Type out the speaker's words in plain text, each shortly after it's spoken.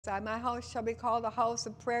My house shall be called a house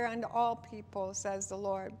of prayer unto all people, says the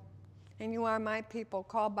Lord. And you are my people,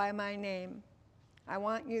 called by my name. I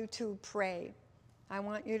want you to pray. I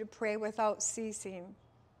want you to pray without ceasing.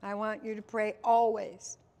 I want you to pray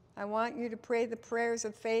always. I want you to pray the prayers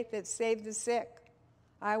of faith that save the sick.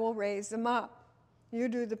 I will raise them up. You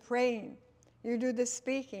do the praying. You do the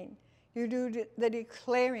speaking. You do the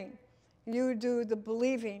declaring. You do the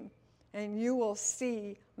believing. And you will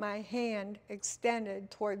see my hand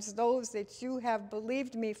extended towards those that you have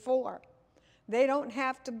believed me for. They don't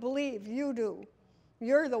have to believe, you do.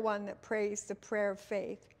 You're the one that prays the prayer of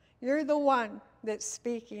faith. You're the one that's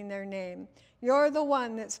speaking their name. You're the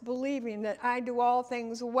one that's believing that I do all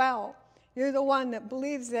things well. You're the one that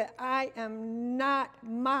believes that I am not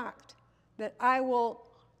mocked, that I will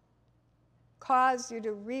cause you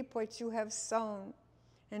to reap what you have sown.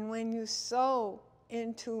 And when you sow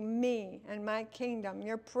into me and my kingdom,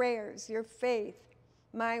 your prayers, your faith,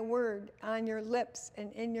 my word on your lips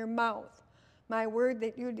and in your mouth, my word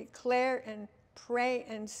that you declare and pray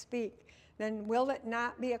and speak, then will it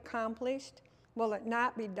not be accomplished? Will it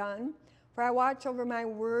not be done? For I watch over my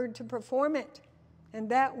word to perform it. And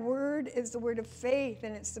that word is the word of faith,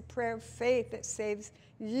 and it's the prayer of faith that saves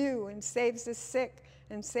you and saves the sick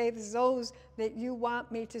and saves those that you want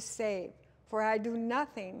me to save. For I do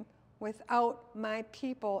nothing without my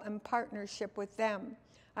people and partnership with them.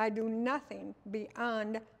 I do nothing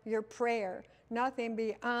beyond your prayer, nothing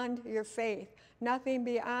beyond your faith, nothing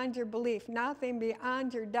beyond your belief, nothing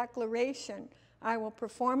beyond your declaration. I will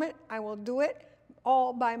perform it, I will do it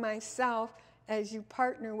all by myself as you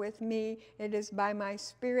partner with me. It is by my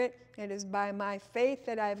spirit, it is by my faith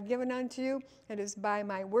that I have given unto you, it is by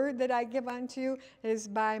my word that I give unto you, it is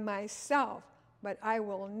by myself, but I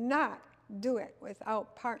will not do it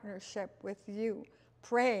without partnership with you.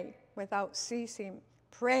 Pray without ceasing.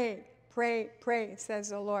 Pray, pray, pray, says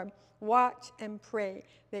the Lord. Watch and pray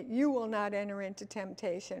that you will not enter into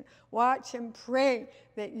temptation. Watch and pray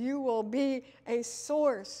that you will be a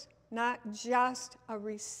source, not just a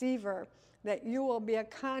receiver, that you will be a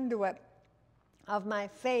conduit of my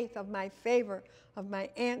faith, of my favor, of my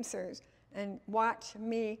answers, and watch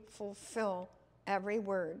me fulfill every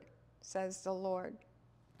word, says the Lord.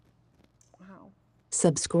 Wow.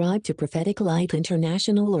 Subscribe to Prophetic Light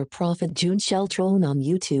International or Prophet June Sheltrown on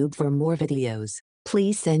YouTube for more videos.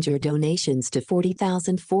 Please send your donations to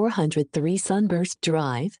 40,403 Sunburst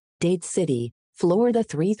Drive, Dade City, Florida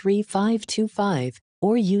 33525,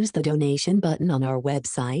 or use the donation button on our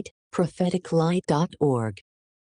website, propheticlight.org.